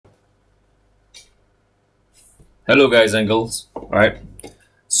Hello guys and girls. Alright,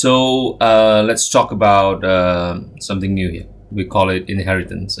 so let's talk about something new here. We call it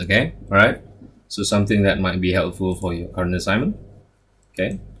inheritance. Okay, alright, so something that might be helpful for your current assignment.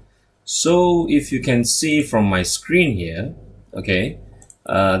 Okay, so if you can see from my screen here, okay,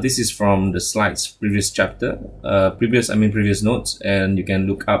 this is from the slides previous chapter, previous notes, and you can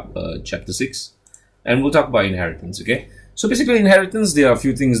look up chapter 6 and we'll talk about inheritance. Okay, so basically inheritance, there are a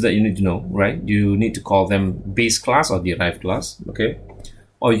few things that you need to know, right? You need to call them base class or derived class, okay?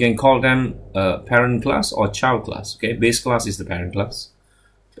 Or you can call them parent class or child class, okay? Base class is the parent class.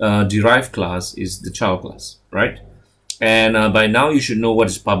 Derived class is the child class, right? And by now you should know what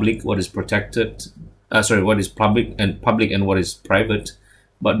is public, what is protected, what is public and what is private,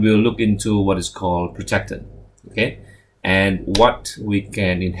 but we'll look into what is called protected, okay? And what we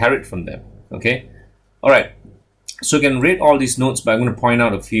can inherit from them, okay? All right. So you can read all these notes, but I'm going to point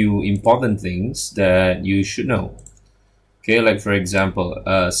out a few important things that you should know. Okay, like for example,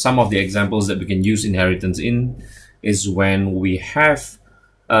 some of the examples that we can use inheritance in is when we have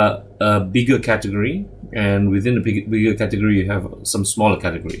a bigger category, and within the bigger category you have some smaller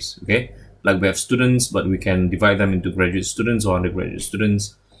categories. Okay, like we have students, but we can divide them into graduate students or undergraduate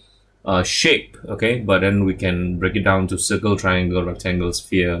students. Shape, okay, but then we can break it down to circle, triangle, rectangle,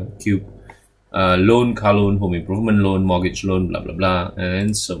 sphere, cube. Loan, car loan, home improvement loan, mortgage loan, blah blah blah,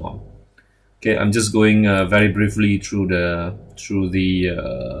 and so on. Okay, I'm just going very briefly through the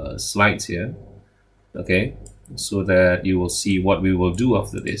slides here, okay, so that you will see what we will do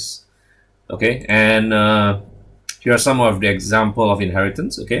after this. Okay, and here are some of the example of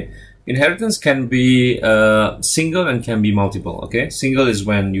inheritance. Okay, inheritance can be single and can be multiple. Okay, single is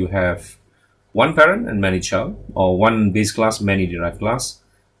when you have one parent and many child, or one base class, many derived class.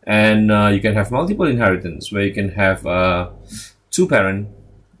 And you can have multiple inheritance where you can have two parent,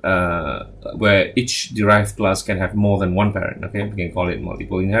 where each derived class can have more than one parent. Okay, we can call it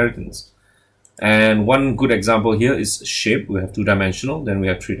multiple inheritance. And one good example here is shape. We have two-dimensional, then we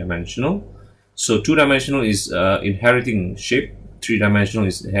have three-dimensional. So two-dimensional is inheriting shape, three-dimensional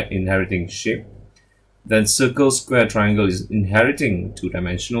is inheriting shape. Then circle, square, triangle is inheriting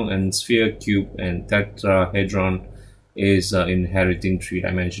two-dimensional, and sphere, cube, and tetrahedron is inheriting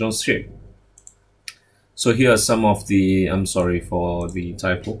three-dimensional shape. So here are some of the, I'm sorry for the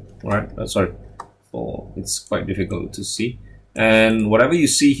typo, right? It's quite difficult to see. And whatever you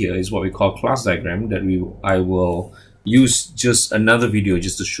see here is what we call class diagram, that I will use just another video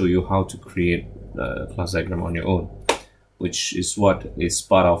just to show you how to create a class diagram on your own, which is what is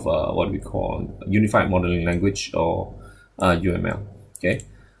part of what we call unified modeling language, or UML. Okay.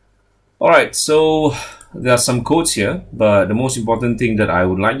 All right, so there are some codes here, but the most important thing that I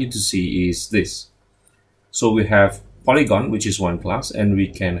would like you to see is this. So we have polygon, which is one class, and we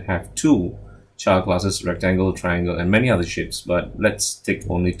can have two child classes, rectangle, triangle, and many other shapes, but let's take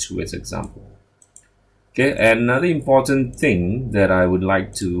only two as example. Okay, and another important thing that I would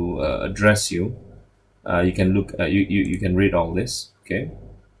like to address you, you can look, you can read all this. Okay,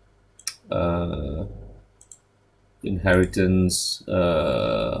 inheritance,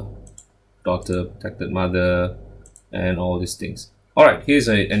 daughter, protected mother, and all these things. All right, here's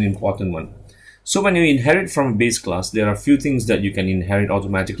an important one. So when you inherit from a base class, there are a few things that you can inherit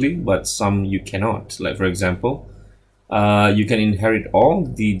automatically, but some you cannot. Like for example, you can inherit all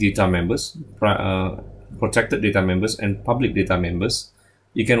the data members, protected data members and public data members.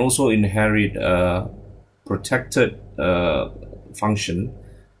 You can also inherit protected function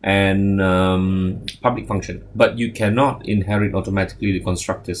and public function, but you cannot inherit automatically the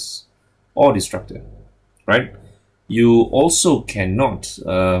constructors or destructor, right? You also cannot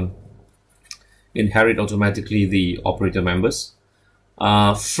inherit automatically the operator members.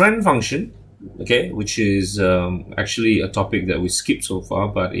 Friend function, okay, which is actually a topic that we skipped so far,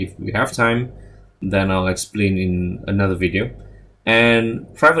 but if we have time, then I'll explain in another video.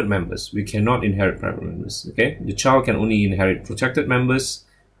 And private members, we cannot inherit private members, okay? The child can only inherit protected members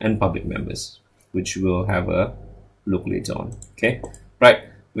and public members, which we'll have a look later on, okay? Right.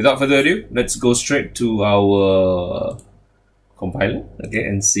 Without further ado, let's go straight to our compiler, okay,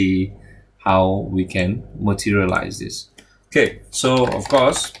 and see how we can materialize this. Okay, so of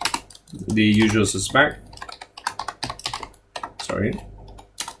course, the usual suspect. Sorry.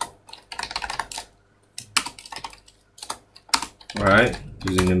 All right,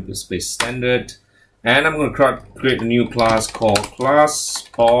 using namespace standard, and I'm going to create a new class called class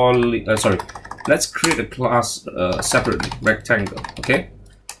poly. Let's create a class separately, rectangle. Okay.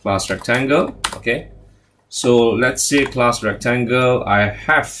 Class rectangle. Okay, so let's say class rectangle, I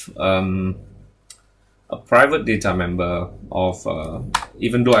have a private data member of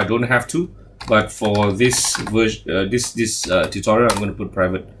even though I don't have to, but for this version, this tutorial, I'm going to put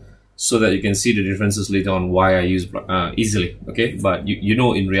private so that you can see the differences later on why I use easily. Okay, but you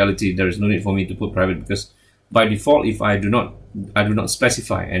know, in reality, there is no need for me to put private, because by default, if I do not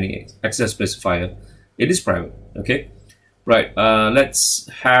specify any access specifier, it is private. Okay, right. Let's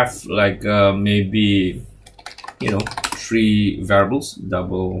have like maybe, you know, 3 variables,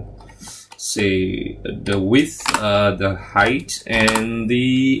 double, say the width, the height, and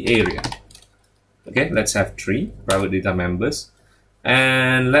the area. Okay, let's have 3 private data members,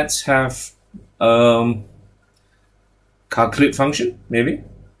 and let's have calculate function, maybe,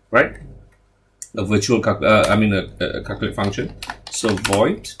 right? A virtual a calculate function. So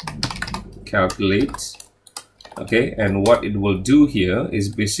void calculate. Okay, and what it will do here is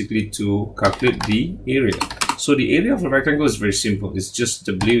basically to calculate the area. So the area of a rectangle is very simple. It's just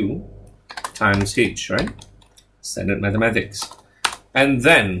W times H, right? Standard mathematics. And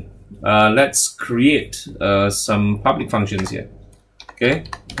then let's create some public functions here. Okay,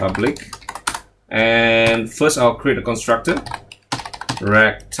 public. And first I'll create a constructor,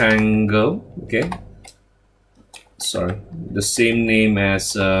 rectangle. Okay, sorry, the same name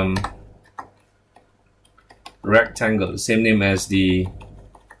as rectangle, the same name as the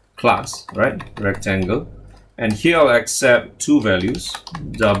class, right? Rectangle. And here I'll accept 2 values,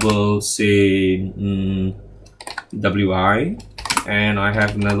 double, say wi, and I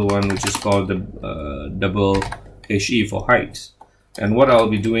have another one which is called the double he for height. And what I'll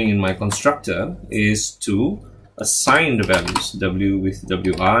be doing in my constructor is to assign the values, w with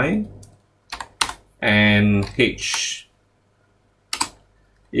wi and h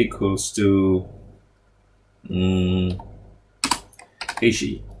equals to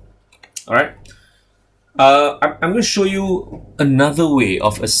he. All right. I'm going to show you another way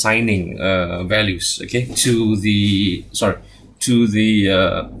of assigning values, okay, to the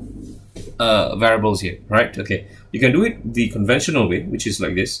variables here, right? Okay, you can do it the conventional way, which is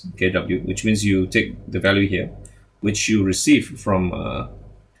like this, okay, w, which means you take the value here, which you receive from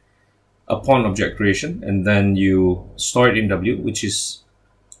upon object creation, and then you store it in w, which is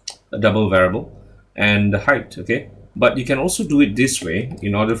a double variable, and the height, okay. But you can also do it this way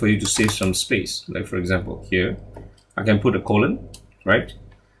in order for you to save some space. Like for example, here I can put a colon, right?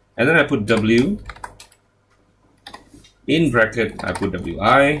 And then I put w, in bracket I put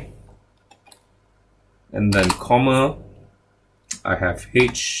wi, and then comma, I have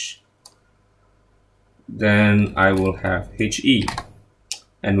h, then I will have he.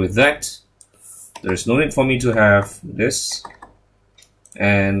 And with that, there's no need for me to have this,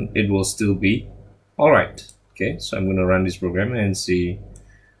 and it will still be all right. Okay, so I'm going to run this program and see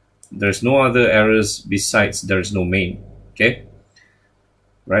there's no other errors besides there's no main. Okay,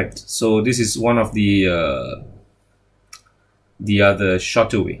 right. So this is one of the other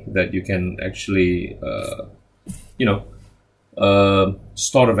shorter way that you can actually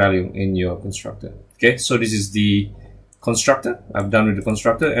store the value in your constructor. Okay, so this is the constructor. I've done with the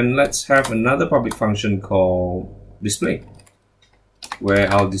constructor, and let's have another public function called display, where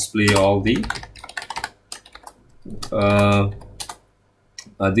I'll display all the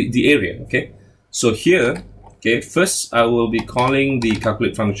area. Okay, so here, okay, first I will be calling the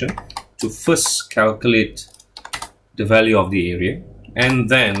calculate function to first calculate the value of the area, and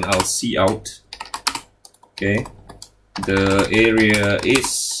then I'll see out, okay, the area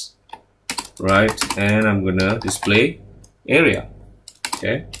is right, and I'm gonna display area,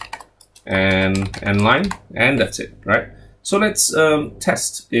 okay, and line, and that's it, right? So let's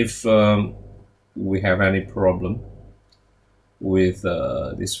test if we have any problem with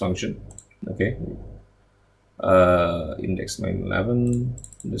this function. Okay, index 911,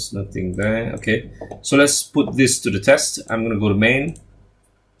 there's nothing there. Okay, so let's put this to the test. I'm going to go to main,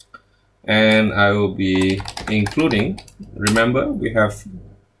 and I will be including, remember we have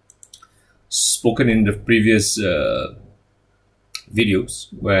spoken in the previous videos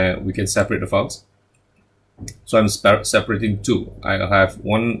where we can separate the files. So I'm separating 2. I'll have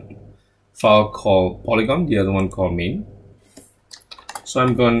one file called polygon, the other one called main. So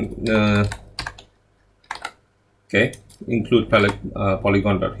I'm going okay, include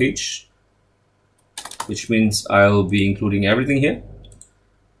polygon.h, which means I'll be including everything here.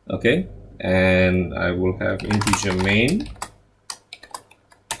 Okay, and I will have integer main,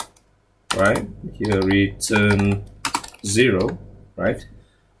 right here, return 0, right?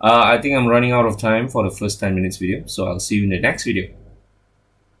 I think I'm running out of time for the first 10 minutes video, so I'll see you in the next video.